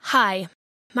Hi,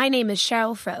 my name is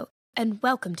Cheryl Froh, and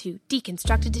welcome to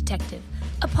Deconstructed Detective,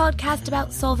 a podcast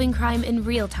about solving crime in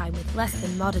real time with less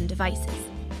than modern devices.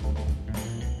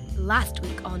 Last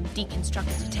week on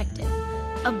Deconstructed Detective,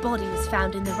 a body was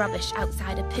found in the rubbish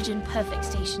outside a Pigeon Perfect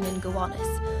station in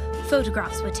Gowanus.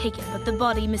 Photographs were taken, but the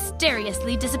body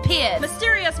mysteriously disappeared.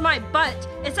 Mysterious my butt!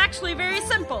 It's actually very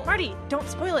simple. Marty, don't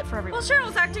spoil it for everyone. Well,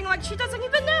 Cheryl's acting like she doesn't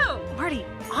even know. Marty,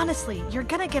 honestly, you're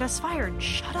gonna get us fired.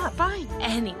 Shut up. Fine.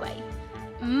 Anyway,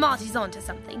 Marty's onto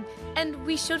something, and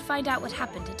we should find out what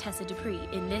happened to Tessa Dupree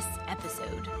in this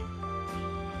episode.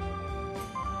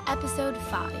 Episode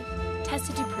 5,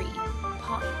 Tessa Dupree,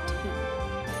 Part 2.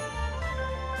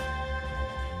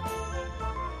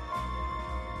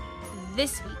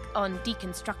 This week on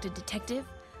Deconstructed Detective,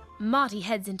 Marty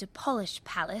heads into Polish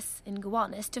Palace in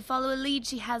Gowanus to follow a lead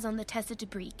she has on the Tessa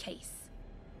Dupree case.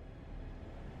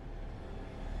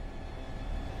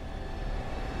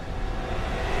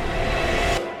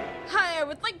 Hi, I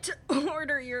would like to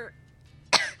order your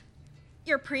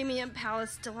Premium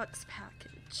Palace Deluxe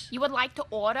package. You would like to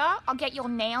order? I'll get your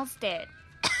nails did.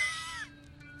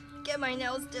 Get my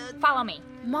nails did. Follow me.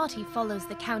 Marty follows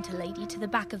the counter lady to the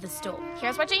back of the store.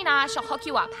 Here's Regina. She'll hook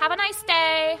you up. Have a nice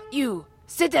day. You,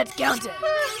 sit at counter!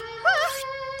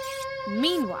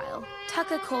 Meanwhile,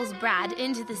 Tucker calls Brad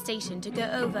into the station to go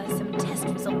over some test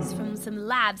results from some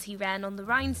labs he ran on the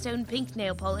rhinestone pink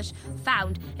nail polish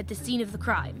found at the scene of the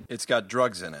crime. It's got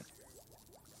drugs in it.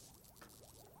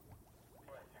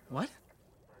 What?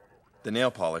 The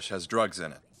nail polish has drugs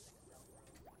in it.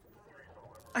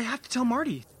 I have to tell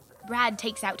Marty. Brad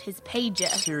takes out his pager.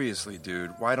 Seriously, dude,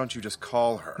 why don't you just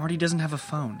call her? Marty doesn't have a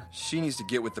phone. She needs to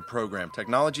get with the program.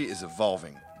 Technology is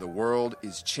evolving. The world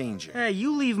is changing. Hey,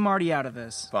 you leave Marty out of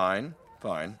this. Fine.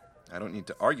 I don't need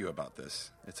to argue about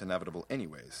this. It's inevitable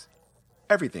anyways.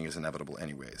 Everything is inevitable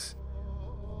anyways.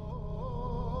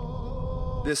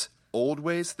 This old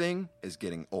ways thing is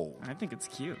getting old. I think it's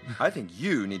cute. I think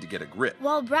you need to get a grip.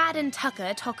 While Brad and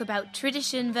Tucker talk about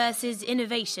tradition versus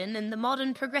innovation and the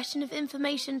modern progression of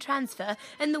information transfer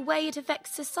and the way it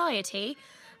affects society,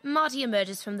 Marty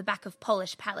emerges from the back of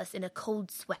Polish Palace in a cold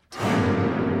sweat.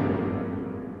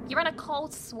 You're in a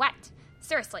cold sweat.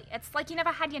 Seriously, it's like you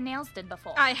never had your nails did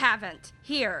before. I haven't.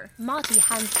 Here. Marty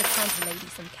hands the counter lady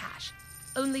some cash.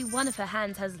 Only one of her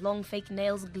hands has long fake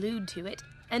nails glued to it,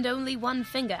 and only one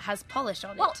finger has polish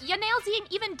on it. Well, your nails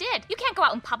even did. You can't go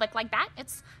out in public like that.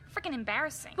 It's freaking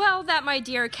embarrassing. Well, that, my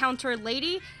dear counter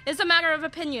lady, is a matter of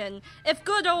opinion. If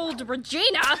good old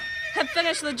Regina had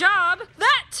finished the job,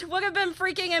 that would have been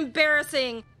freaking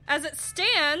embarrassing. As it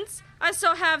stands, I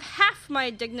still have half my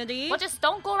dignity. Well, just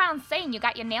don't go around saying you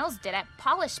got your nails did at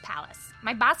Polish Palace.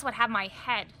 My boss would have my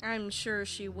head. I'm sure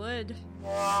she would.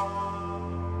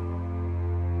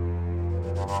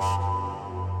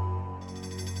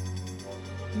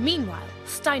 Meanwhile,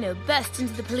 Steino bursts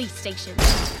into the police station.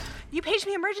 You paged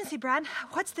me emergency, Brad.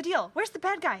 What's the deal? Where's the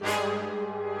bad guy?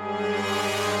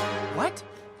 What?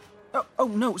 Oh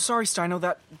no, sorry, Steino.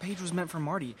 That page was meant for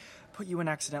Marty. Put you in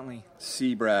accidentally.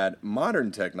 See, Brad,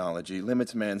 modern technology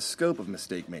limits man's scope of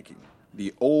mistake-making.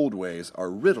 The old ways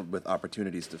are riddled with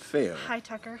opportunities to fail. Hi,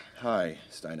 Tucker. Hi,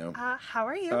 Steino. How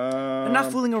are you?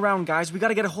 Enough fooling around, guys. We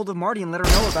gotta get a hold of Marty and let her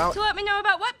know about... To let me know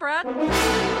about what, Brad?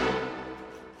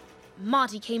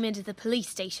 Marty came into the police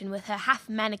station with her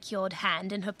half-manicured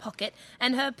hand in her pocket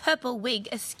and her purple wig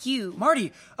askew.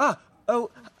 Marty! Hi.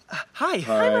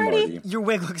 Hi, Marty. Your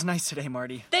wig looks nice today,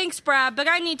 Marty. Thanks, Brad, but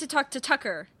I need to talk to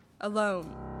Tucker. Alone.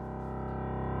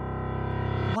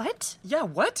 What? Yeah,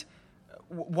 what?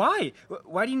 Why?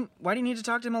 Why do you need to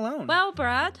talk to him alone? Well,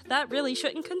 Brad, that really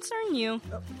shouldn't concern you.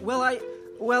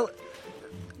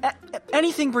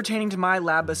 Anything pertaining to my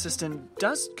lab assistant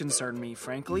does concern me,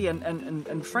 frankly,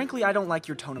 and frankly, I don't like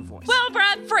your tone of voice. Well,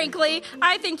 Brad, frankly,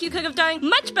 I think you could have done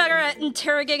much better at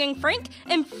interrogating Frank,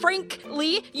 and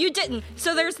frankly, you didn't,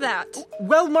 so there's that.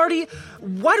 Well, Marty,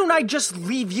 why don't I just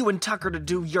leave you and Tucker to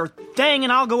do your thing,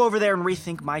 and I'll go over there and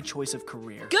rethink my choice of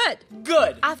career. Good.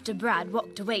 After Brad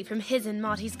walked away from his and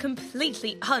Marty's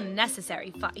completely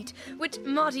unnecessary fight, which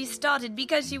Marty started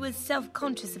because she was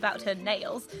self-conscious about her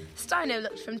nails, Steino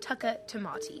looked from Tucker to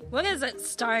Marty. What is it,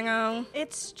 Steino?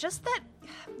 It's just that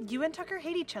you and Tucker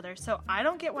hate each other, so I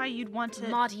don't get why you'd want to...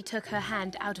 Marty took her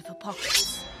hand out of her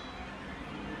pocket.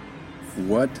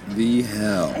 What the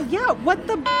hell? Yeah, what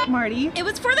the Marty? It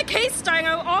was for the case,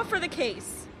 Steino, all for the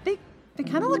case. They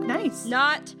kind of look nice.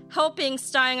 Not helping,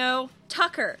 Steino.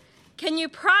 Tucker, can you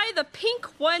pry the pink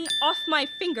one off my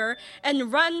finger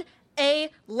and run a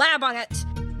lab on it?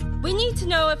 We need to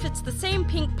know if it's the same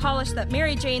pink polish that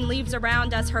Mary Jane leaves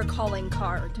around as her calling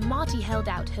card. Marty held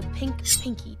out her pink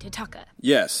pinky to Tucker.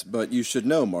 Yes, but you should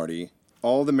know, Marty,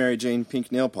 all the Mary Jane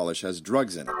pink nail polish has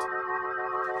drugs in it.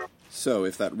 So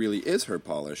if that really is her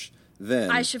polish,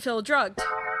 then... I should feel drugged.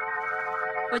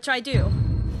 Which I do.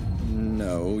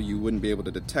 No, you wouldn't be able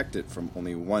to detect it from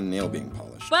only one nail being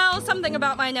polished. Well, something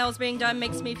about my nails being done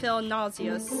makes me feel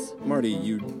nauseous. Marty,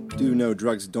 you do know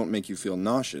drugs don't make you feel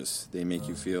nauseous. They make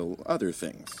you feel other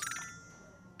things.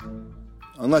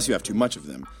 Unless you have too much of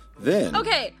them. Then...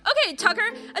 Okay, Tucker,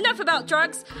 enough about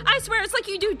drugs. I swear it's like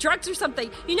you do drugs or something.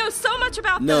 You know so much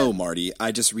about No, Marty,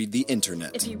 I just read the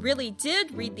internet. If you really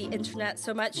did read the internet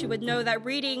so much, you would know that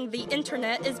reading the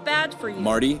internet is bad for you.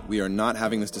 Marty, we are not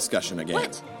having this discussion again.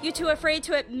 What? You too afraid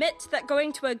to admit that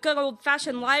going to a good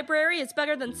old-fashioned library is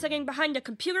better than sitting behind a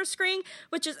computer screen,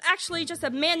 which is actually just a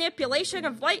manipulation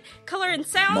of light, color, and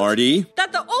sound? Marty?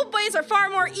 That the old ways are far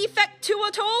more effectual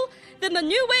than the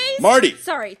new ways? Marty!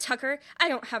 Sorry, Tucker. I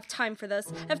don't have time for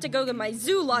this. I have to go to my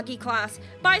zoology class.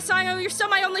 Bye, Sino. You're still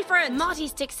my only friend. Marty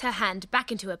sticks her hand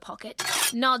back into her pocket,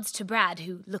 nods to Brad,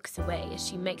 who looks away as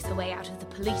she makes her way out of the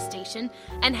police station,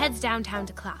 and heads downtown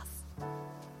to class.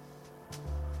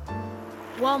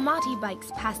 While Marty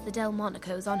bikes past the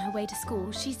Delmonicos on her way to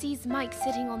school, she sees Mike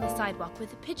sitting on the sidewalk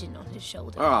with a pigeon on his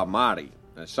shoulder. Oh, Marty,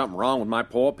 there's something wrong with my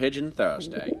poor pigeon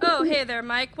Thursday. Oh, hey there,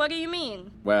 Mike. What do you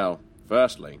mean? Well,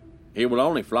 firstly, he will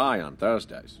only fly on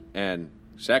Thursdays. And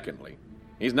secondly,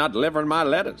 he's not delivering my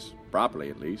letters, properly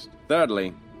at least.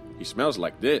 Thirdly, he smells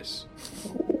like this.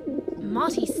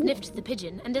 Marty sniffed the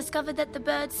pigeon and discovered that the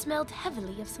bird smelled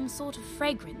heavily of some sort of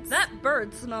fragrance. That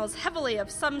bird smells heavily of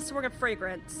some sort of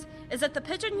fragrance. Is it the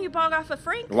pigeon you bought off of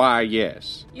Frank? Why,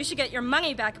 yes. You should get your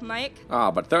money back, Mike.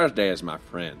 Ah, but Thursday is my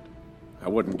friend. I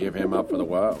wouldn't give him up for the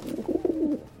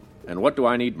world. And what do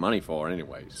I need money for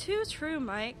anyways? Too true,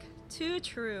 Mike. Too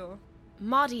true.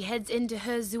 Marty heads into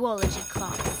her zoology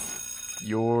class.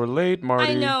 You're late,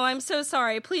 Marty. I know, I'm so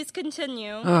sorry. Please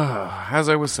continue. As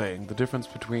I was saying, the difference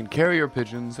between carrier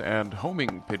pigeons and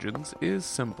homing pigeons is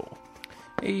simple.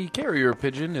 A carrier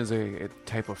pigeon is a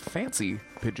type of fancy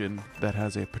pigeon that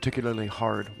has a particularly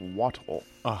hard wattle.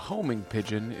 A homing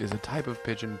pigeon is a type of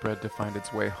pigeon bred to find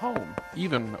its way home,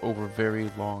 even over very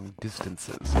long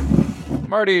distances.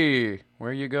 Marty,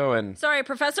 where are you going? Sorry,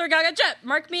 Professor, got a jet.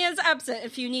 Mark me as absent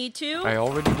if you need to. I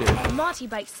already did. Marty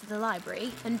bikes to the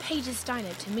library and pages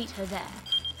Steino to meet her there.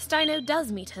 Steino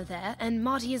does meet her there, and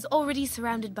Marty is already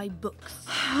surrounded by books.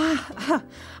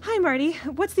 Hi, Marty.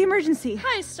 What's the emergency?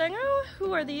 Hi, Steino.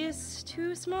 Who are these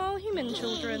two small human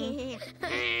children?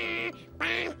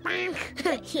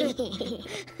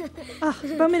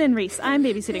 Bowman and Reese. I'm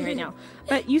babysitting right now.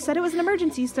 But you said it was an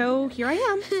emergency, so here I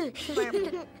am.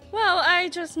 Well, I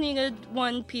just needed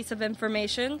one piece of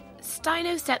information.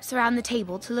 Steino steps around the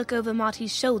table to look over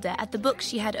Marty's shoulder at the book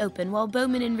she had open while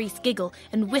Bowman and Reese giggle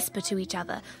and whisper to each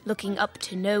other, looking up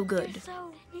to no good.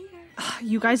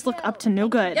 You guys look up to no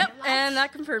good. Yep, and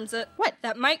that confirms it. What?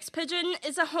 That Mike's pigeon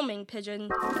is a homing pigeon,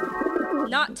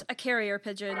 not a carrier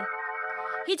pigeon.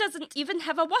 He doesn't even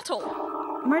have a wattle.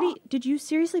 Marty, did you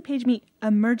seriously page me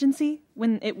emergency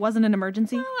when it wasn't an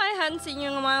emergency? Well, I hadn't seen you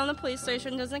in a while, and the police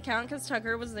station doesn't count because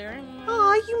Tucker was there.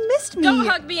 Aw, you missed me. Don't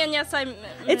hug me, and yes, I'm...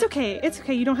 It's okay.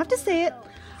 You don't have to say it.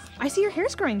 I see your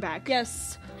hair's growing back.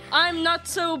 Yes, I'm not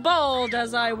so bald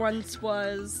as I once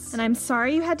was. And I'm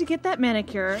sorry you had to get that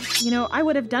manicure. You know, I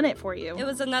would have done it for you. It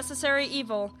was a necessary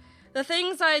evil. The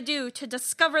things I do to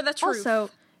discover the truth. Also,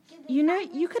 you know,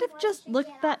 you could have just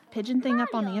looked that pigeon thing up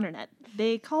on the internet.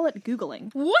 They call it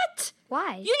Googling. What?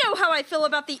 Why? You know how I feel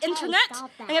about the internet. stop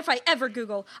that. And if I ever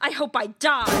Google, I hope I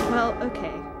die. Well,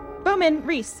 okay. Bowman,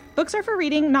 Reese, books are for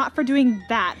reading, not for doing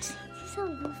that. So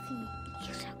goofy.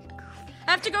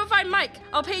 I have to go find Mike.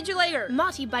 I'll page you later.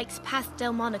 Marty bikes past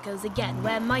Delmonico's again,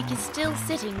 where Mike is still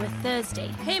sitting with Thursday.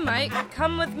 Hey, Mike,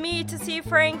 come with me to see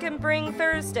Frank and bring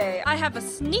Thursday. I have a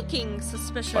sneaking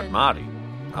suspicion. But Marty,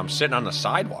 I'm sitting on the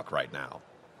sidewalk right now.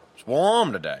 It's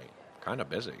warm today. Kind of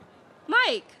busy.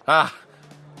 Mike!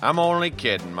 I'm only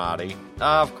kidding, Marty.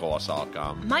 Of course I'll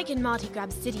come. Mike and Marty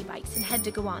grab city bikes and head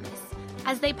to Gowanus.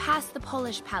 As they pass the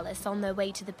Polish Palace on their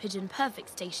way to the Pigeon Perfect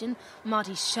station,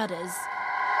 Marty shudders.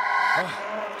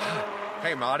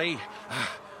 Hey, Marty.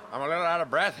 I'm a little out of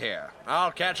breath here.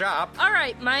 I'll catch up. All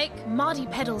right, Mike. Marty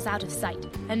pedals out of sight,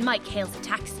 and Mike hails a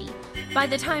taxi. By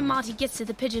the time Marty gets to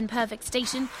the Pigeon Perfect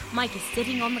station, Mike is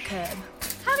sitting on the curb.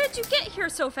 How did you get here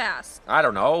so fast? I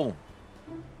don't know.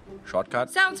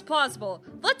 Shortcut? Sounds plausible.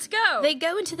 Let's go! They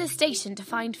go into the station to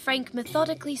find Frank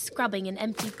methodically scrubbing an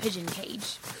empty pigeon cage.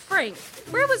 Frank,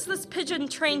 where was this pigeon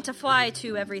trained to fly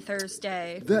to every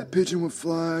Thursday? That pigeon would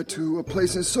fly to a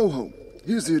place in Soho.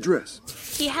 Here's the address.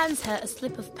 He hands her a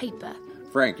slip of paper.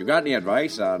 Frank, you got any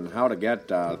advice on how to get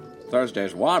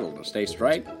Thursday's waddle to stay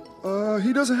straight?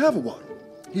 He doesn't have a waddle.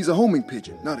 He's a homing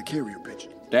pigeon, not a carrier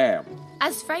pigeon. Damn.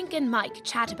 As Frank and Mike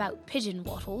chat about pigeon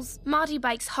wattles, Marty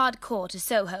bikes hardcore to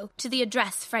Soho, to the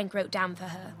address Frank wrote down for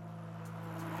her.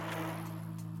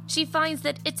 She finds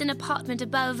that it's an apartment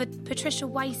above a Patricia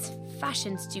Weiss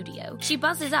fashion studio. She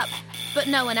buzzes up, but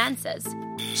no one answers.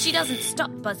 She doesn't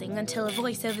stop buzzing until a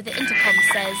voice over the intercom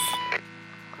says,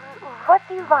 "What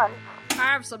do you want?"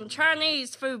 I have some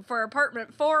Chinese food for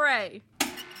apartment 4A.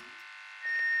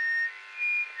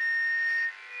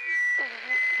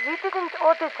 You didn't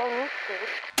order Chinese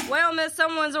food. Well, miss,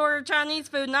 someone's ordered Chinese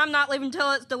food and I'm not leaving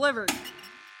till it's delivered.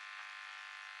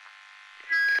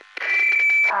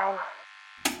 Fine.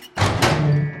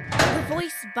 The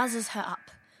voice buzzes her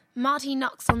up. Marty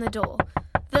knocks on the door.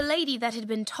 The lady that had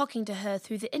been talking to her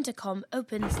through the intercom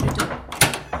opens the door.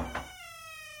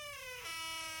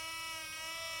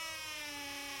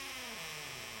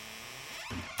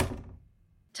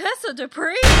 Tessa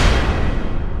Dupree?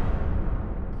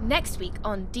 Next week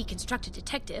on Deconstructed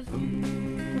Detective,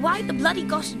 why the bloody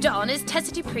gosh darn is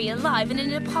Tessa Dupree alive in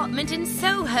an apartment in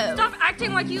Soho? Stop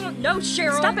acting like you don't know,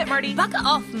 Cheryl. Stop it, Marty. Bugger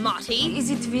off, Marty. Is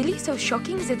it really so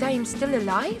shocking that I am still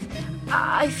alive?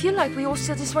 I feel like we all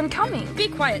saw this one coming. Be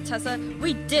quiet, Tessa.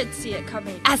 We did see it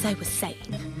coming. As I was saying,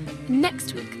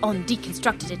 next week on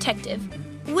Deconstructed Detective,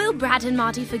 will Brad and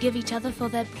Marty forgive each other for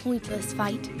their pointless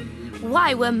fight?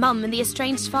 Why were Mum and the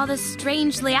estranged father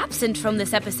strangely absent from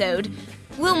this episode?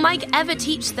 Will Mike ever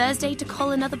teach Thursday to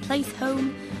call another place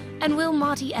home? And will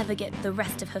Marty ever get the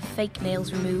rest of her fake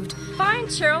nails removed? Fine,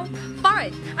 Cheryl.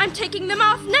 Fine. I'm taking them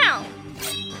off now.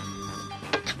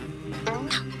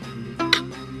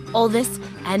 All this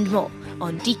and more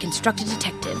on Deconstructed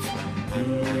Detective.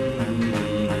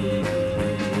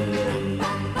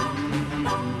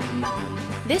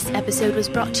 This episode was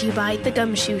brought to you by The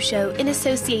Gumshoe Show in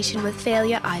association with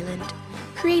Failure Island.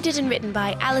 Created and written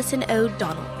by Alison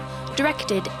O'Donnell.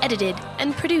 Directed, edited,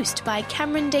 and produced by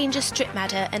Cameron Danger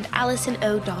Stripmatter and Alison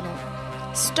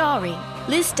O'Donnell. Starring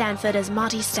Liz Stanford as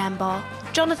Marty Stambaugh,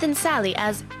 Jonathan Sally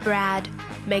as Brad,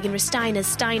 Megan Restine as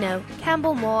Steino,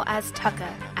 Campbell Moore as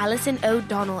Tucker, Alison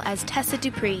O'Donnell as Tessa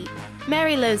Dupree,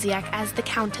 Mary Loziak as the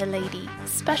Counter Lady,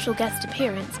 special guest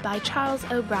appearance by Charles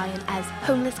O'Brien as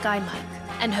Homeless Guy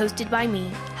Mike, and hosted by me,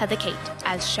 Heather Kate,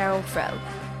 as Cheryl Froh.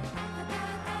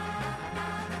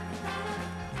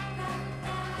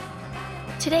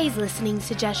 Today's listening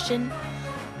suggestion: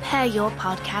 pair your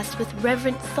podcast with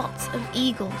reverent thoughts of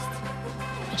eagles.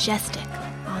 Majestic,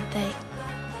 aren't they?